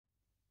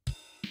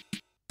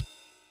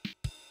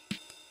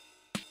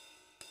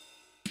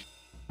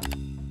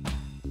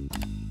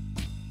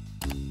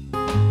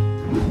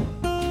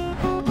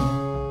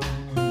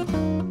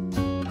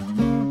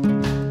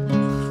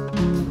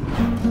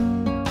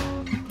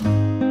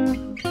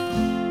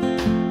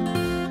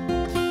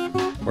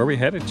Where are we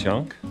headed,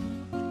 Chunk?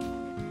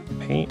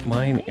 Paint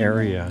mine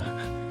area.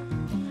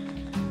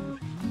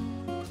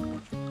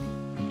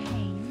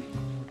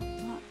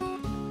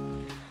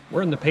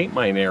 We're in the paint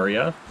mine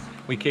area.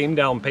 We came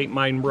down Paint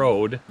Mine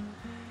Road,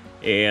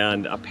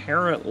 and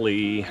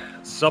apparently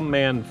some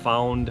man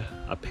found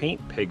a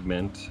paint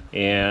pigment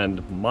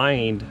and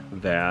mined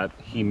that.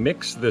 He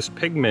mixed this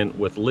pigment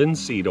with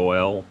linseed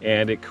oil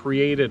and it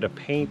created a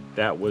paint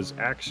that was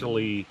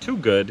actually too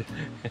good.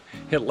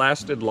 It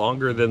lasted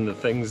longer than the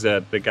things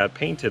that got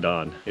painted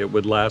on. It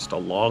would last a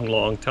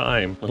long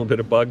time. A little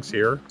bit of bugs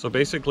here. So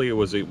basically it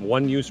was a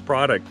one-use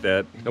product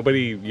that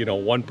nobody,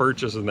 one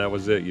purchase and that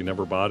was it. You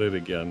never bought it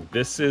again.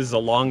 This is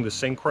along the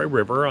St. Croix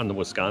River on the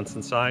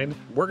Wisconsin side.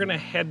 We're gonna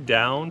head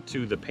down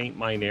to the paint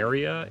mine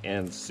area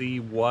and see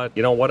what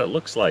it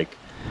looks like.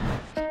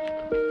 Oh,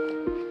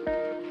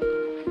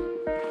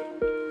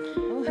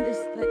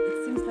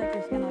 it seems like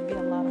there's gonna be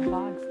a lot of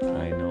bugs.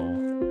 I know.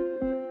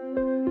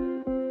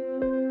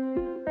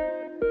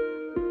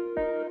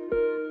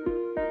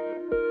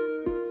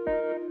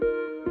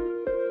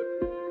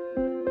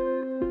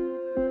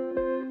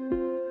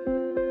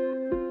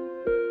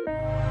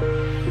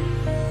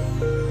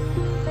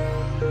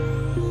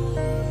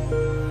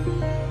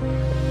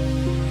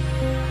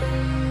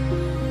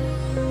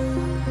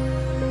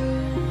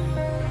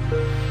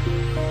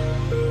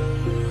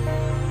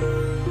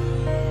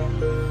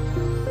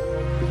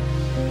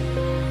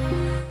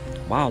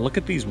 Wow, look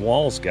at these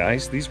walls,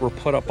 guys. These were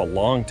put up a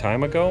long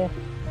time ago,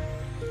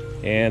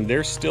 and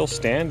they're still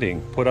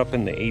standing. Put up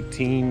in the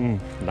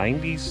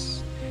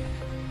 1890s,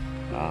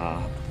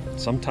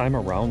 sometime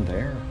around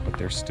there, but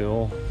they're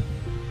still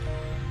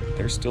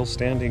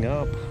standing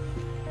up.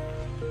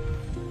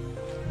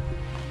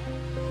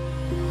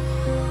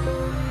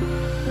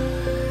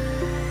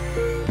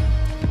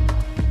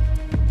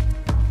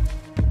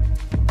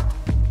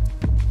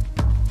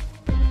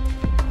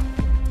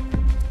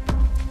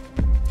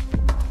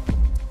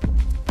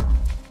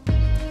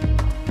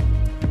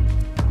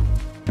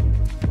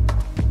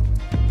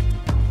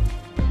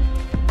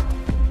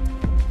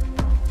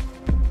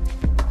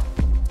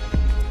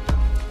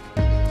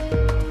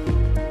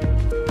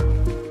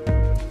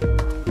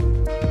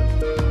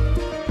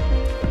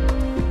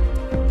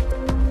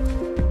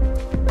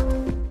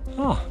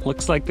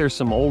 Looks like there's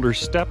some older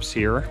steps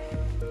here.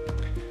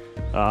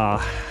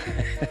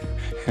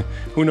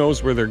 Who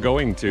knows where they're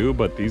going to,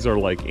 but these are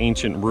like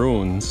ancient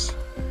ruins.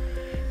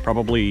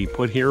 Probably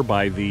put here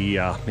by the,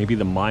 maybe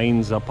the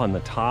mines up on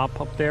the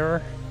top up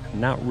there. I'm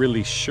not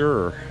really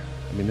sure.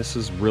 I mean, this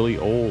is really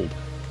old.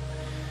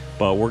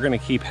 But we're gonna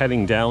keep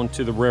heading down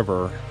to the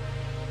river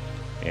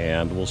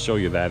and we'll show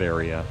you that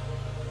area.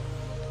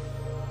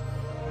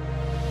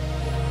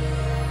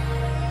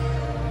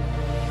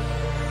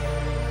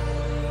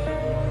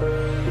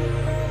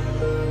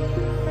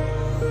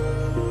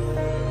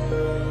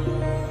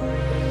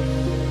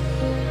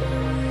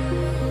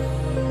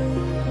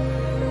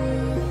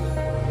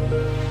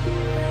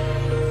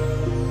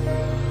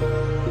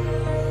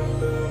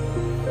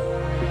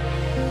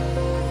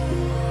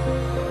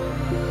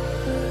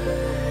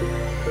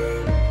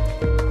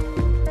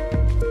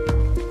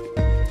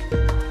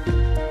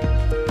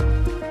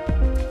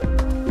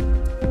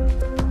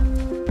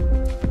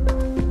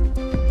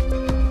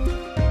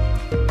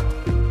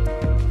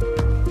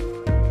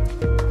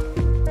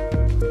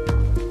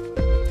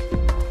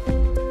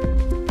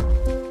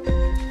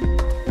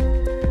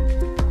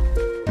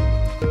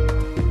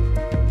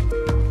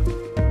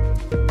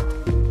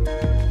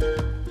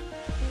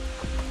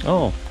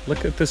 Oh,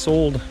 look at this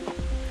old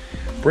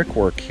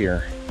brickwork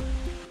here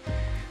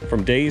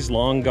from days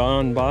long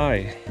gone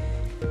by.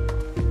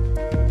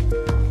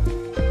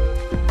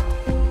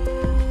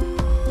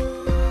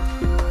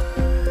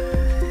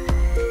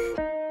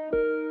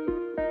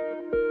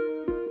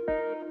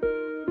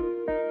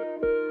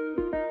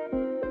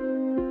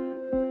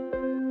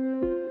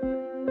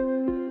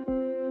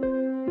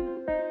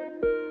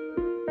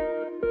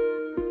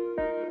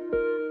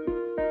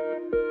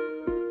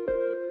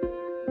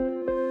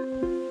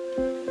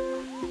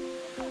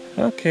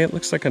 Okay, it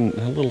looks like a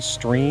little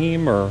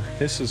stream, or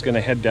this is going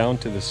to head down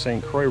to the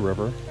St. Croix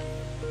River.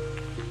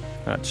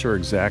 Not sure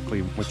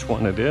exactly which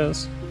one it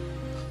is.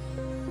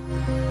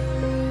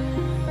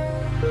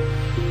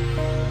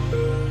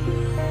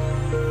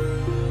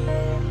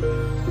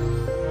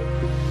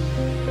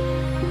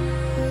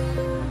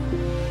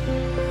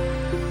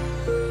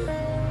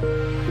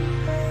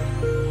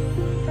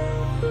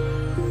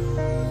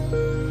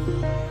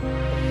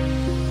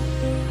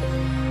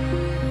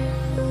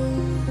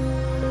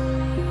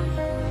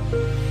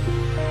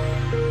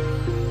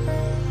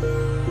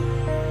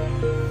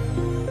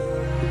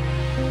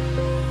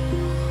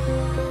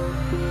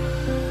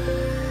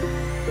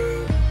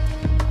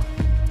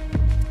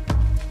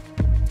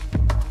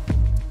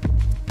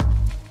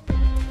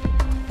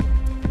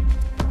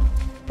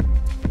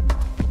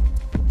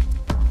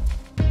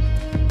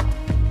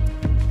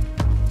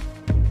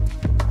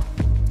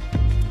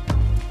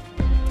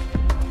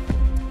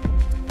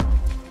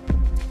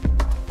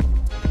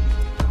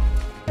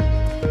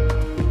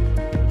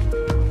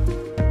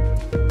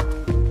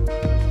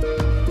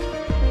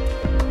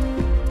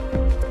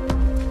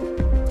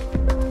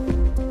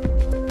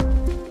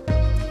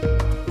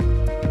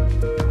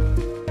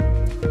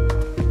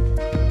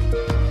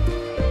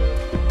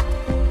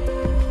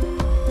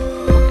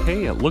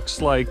 it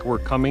looks like we're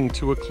coming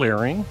to a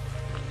clearing.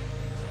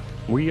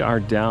 We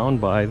are down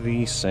by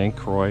the St.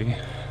 Croix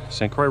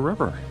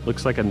River.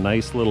 Looks like a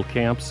nice little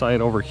campsite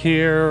over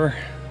here.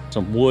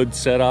 Some wood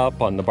set up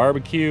on the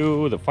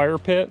barbecue, the fire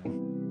pit.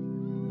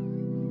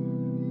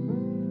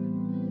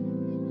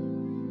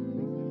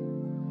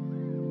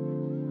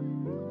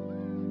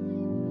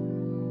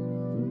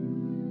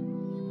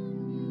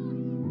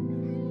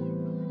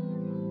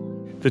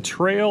 The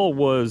trail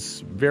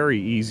was very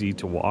easy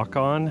to walk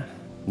on.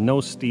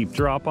 No steep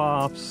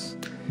drop-offs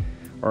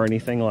or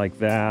anything like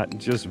that.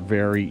 Just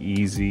very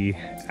easy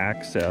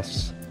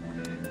access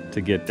to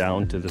get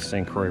down to the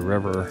St. Croix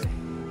River.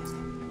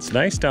 It's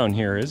nice down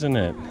here, isn't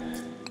it?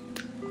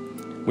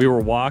 We were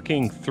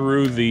walking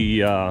through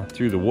the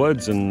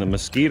woods, and the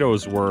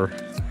mosquitoes were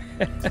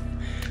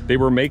they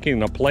were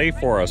making a play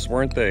for us,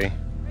 weren't they?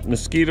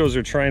 Mosquitoes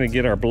are trying to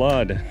get our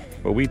blood,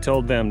 but we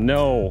told them,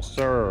 no,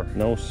 sir,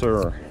 no,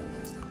 sir.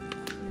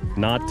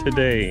 Not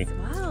today.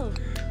 Wow.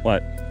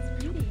 What?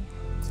 It's pretty.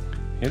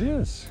 It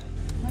is.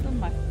 Not on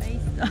my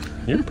face though.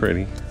 You're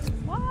pretty.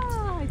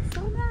 Wow, it's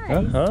so nice.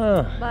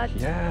 Uh-huh. But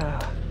yeah.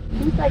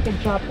 seems like a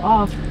drop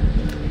off.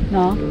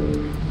 No?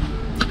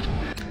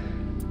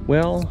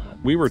 Well,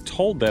 we were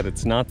told that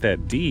it's not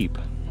that deep.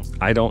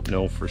 I don't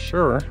know for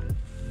sure.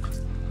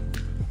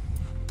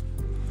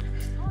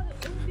 Oh,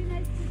 it would be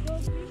nice to go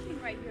fishing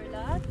right here,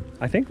 Dad.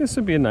 I think this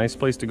would be a nice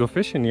place to go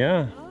fishing,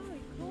 yeah. Oh,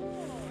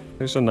 cool.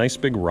 There's a nice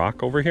big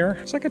rock over here.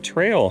 It's like a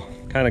trail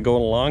kind of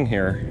going along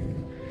here.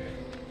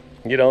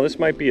 You know, this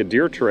might be a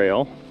deer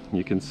trail.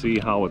 You can see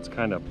how it's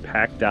kind of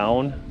packed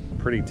down.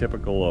 Pretty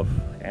typical of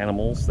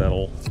animals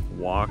that'll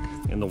walk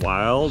in the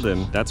wild,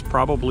 and that's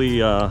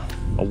probably a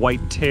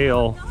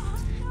white-tail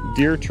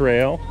deer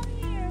trail.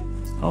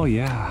 Oh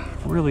yeah,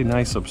 really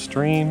nice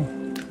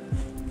upstream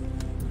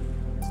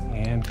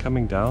and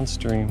coming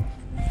downstream.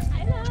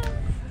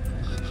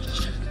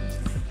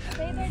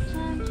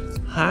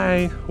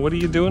 Hi, what are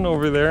you doing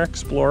over there,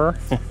 explorer?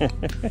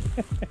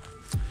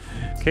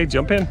 Okay,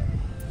 jump in.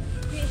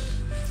 Fish.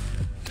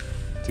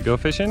 To go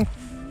fishing?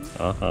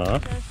 Uh-huh.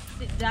 Just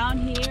sit down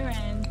here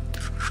and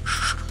just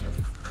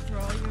throw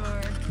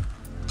your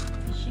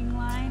fishing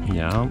line. And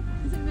Yeah.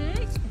 Is it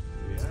big?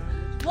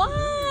 Yeah.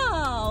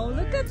 Wow,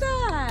 look at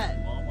that.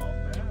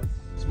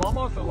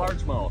 Smallmouth or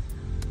largemouth?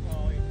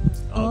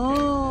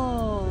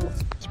 Oh.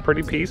 It's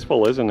pretty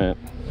peaceful, isn't it?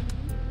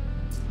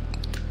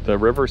 The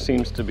river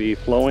seems to be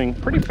flowing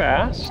pretty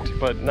fast,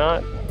 but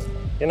not,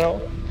 you know,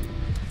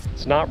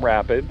 it's not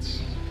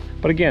rapids.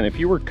 But again, if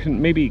you were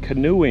maybe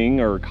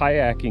canoeing or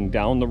kayaking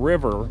down the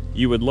river,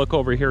 you would look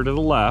over here to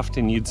the left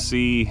and you'd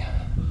see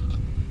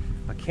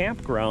a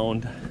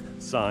campground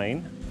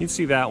sign. You'd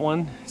see that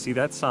one, see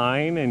that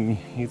sign, and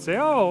you'd say,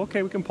 oh,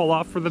 okay, we can pull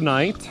off for the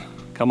night.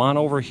 Come on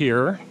over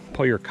here,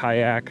 pull your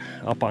kayak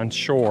up on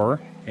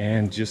shore,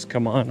 and just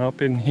come on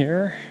up in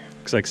here.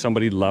 Looks like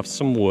somebody left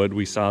some wood.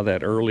 We saw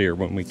that earlier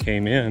when we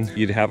came in.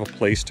 You'd have a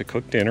place to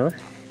cook dinner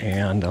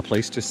and a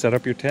place to set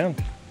up your tent.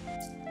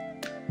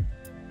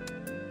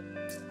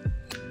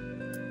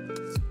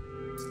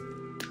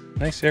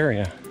 Nice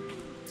area.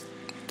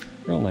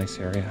 Real nice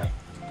area.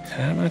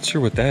 I'm not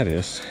sure what that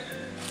is.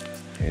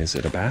 Is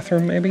it a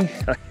bathroom maybe?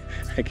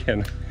 I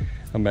can't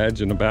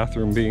imagine a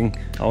bathroom being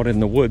out in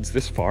the woods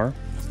this far.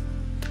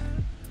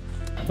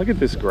 Look at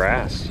this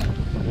grass.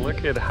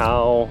 Look at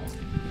how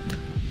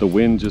the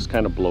wind just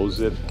kind of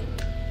blows it.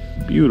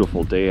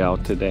 Beautiful day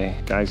out today.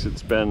 Guys,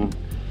 it's been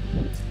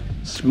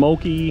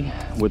smoky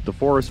with the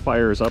forest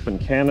fires up in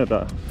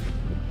Canada.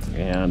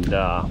 And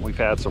we've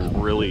had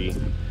some really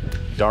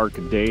dark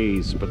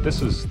days, but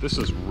this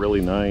is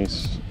really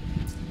nice.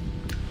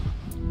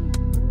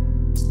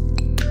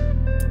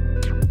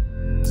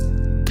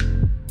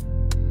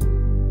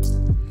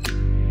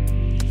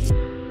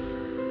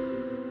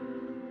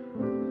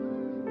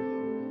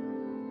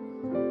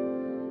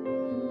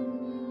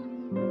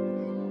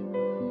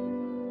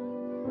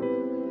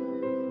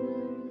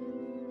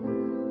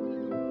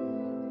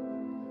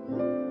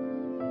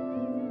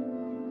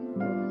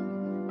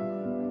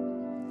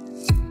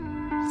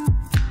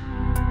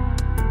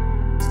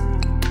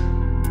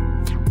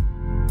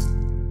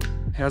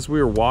 As we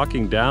were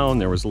walking down,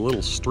 there was a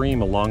little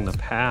stream along the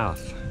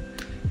path,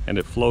 and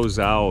it flows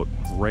out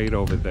right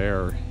over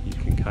there. You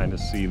can kind of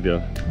see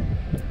the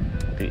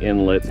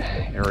inlet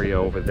area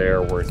over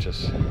there where it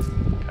just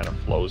kind of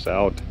flows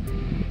out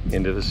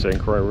into the St.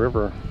 Croix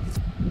River.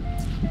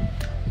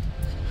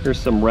 There's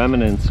some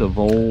remnants of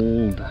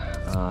old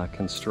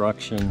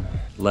construction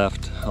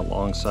left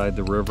alongside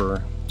the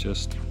river.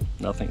 Just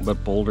nothing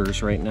but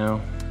boulders right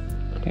now.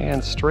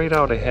 And straight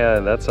out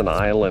ahead, that's an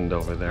island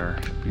over there.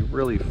 It'd be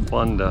really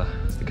fun to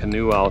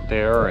canoe out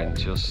there and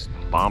just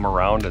bomb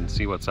around and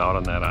see what's out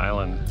on that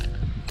island.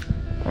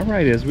 All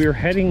right, as we were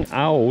heading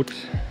out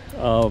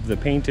of the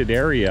painted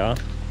area,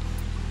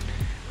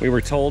 we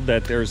were told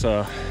that there's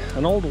an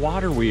old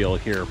water wheel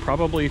here,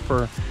 probably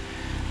for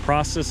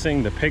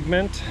processing the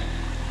pigment.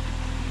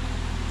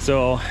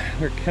 So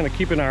we're kind of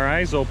keeping our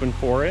eyes open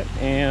for it,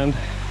 and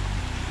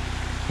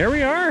here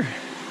we are.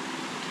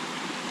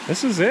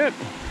 This is it.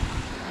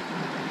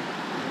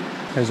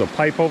 There's a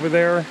pipe over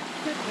there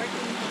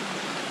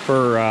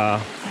for,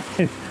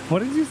 what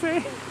did you say?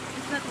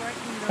 It's not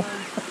working, the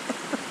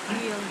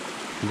wheel.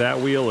 That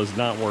wheel is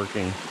not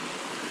working. Yeah.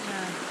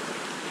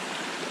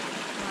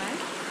 Why?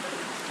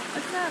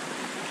 What's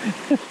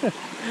up?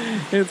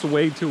 It's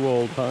way too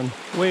old, hon.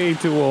 Way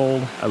too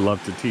old. I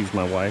love to tease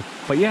my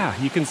wife. But yeah,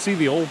 you can see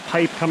the old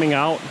pipe coming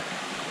out.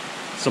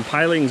 Some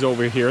pilings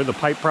over here. The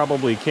pipe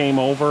probably came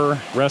over,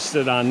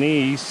 rested on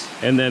these,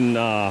 and then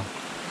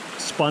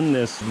spun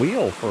this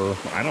wheel for,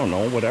 I don't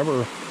know,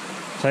 whatever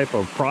type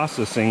of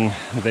processing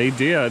they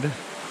did.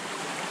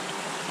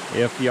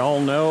 If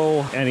y'all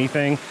know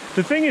anything.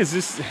 The thing is,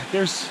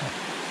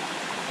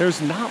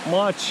 there's not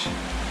much.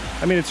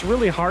 I mean, it's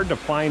really hard to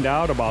find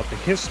out about the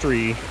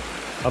history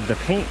of the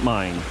paint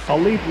mine. I'll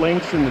leave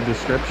links in the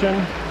description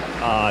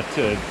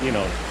to, you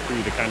know, for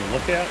you to kind of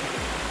look at.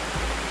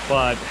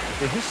 But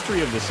the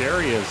history of this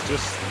area is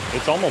just,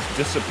 it's almost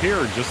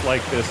disappeared, just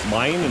like this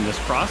mine and this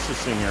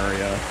processing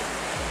area.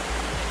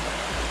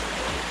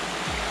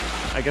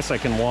 I guess I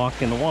can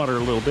walk in the water a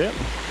little bit.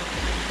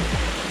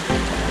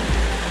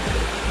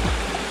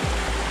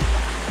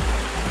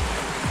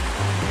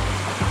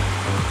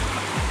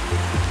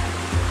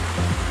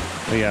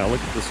 But yeah, look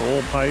at this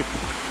old pipe.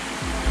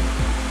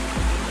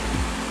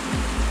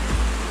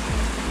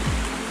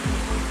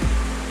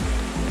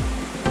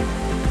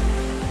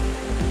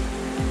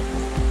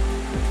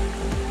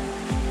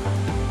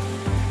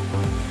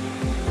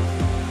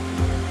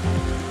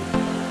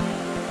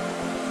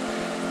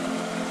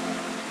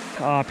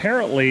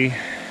 Apparently,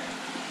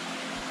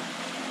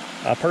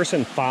 a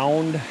person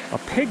found a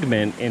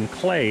pigment in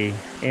clay,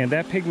 and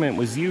that pigment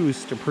was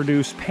used to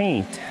produce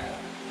paint.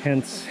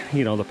 Hence,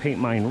 you know, the paint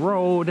mine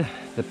road,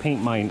 the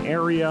paint mine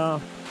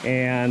area,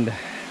 and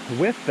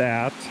with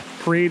that,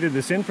 created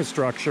this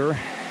infrastructure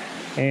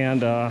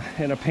and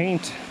a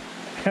paint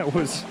that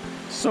was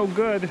so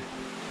good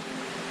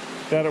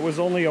that it was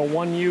only a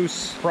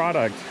one-use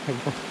product.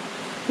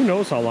 Who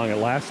knows how long it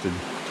lasted?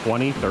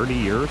 20, 30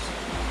 years?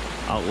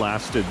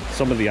 Outlasted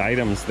some of the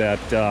items that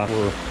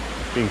were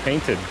being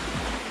painted.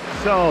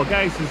 So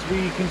guys, as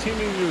we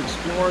continue to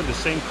explore the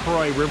St.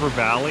 Croix River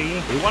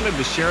Valley, we wanted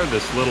to share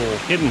this little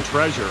hidden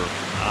treasure,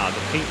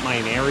 the paint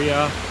mine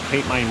area,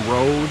 paint mine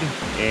road,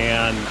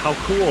 and how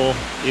cool,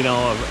 you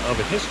know, of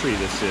a history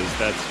this is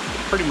that's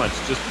pretty much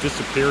just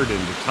disappeared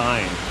into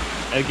time.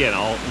 Again,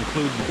 I'll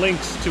include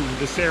links to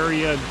this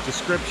area,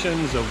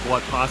 descriptions of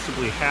what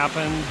possibly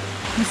happened.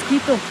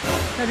 Mosquito.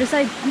 The other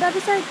side. On the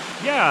other side.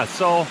 Yeah,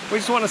 so we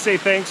just want to say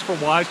thanks for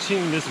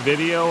watching this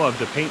video of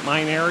the paint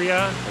mine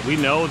area. We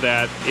know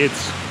that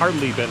it's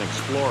hardly been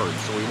explored,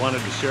 so we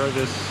wanted to share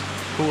this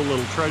cool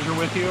little treasure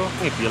with you.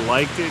 If you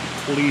liked it,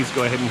 please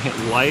go ahead and hit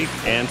like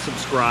and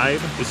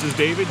subscribe. This is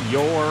David,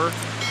 your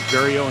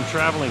very own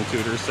traveling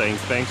tutor, saying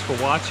thanks for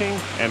watching,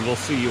 and we'll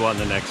see you on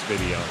the next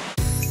video.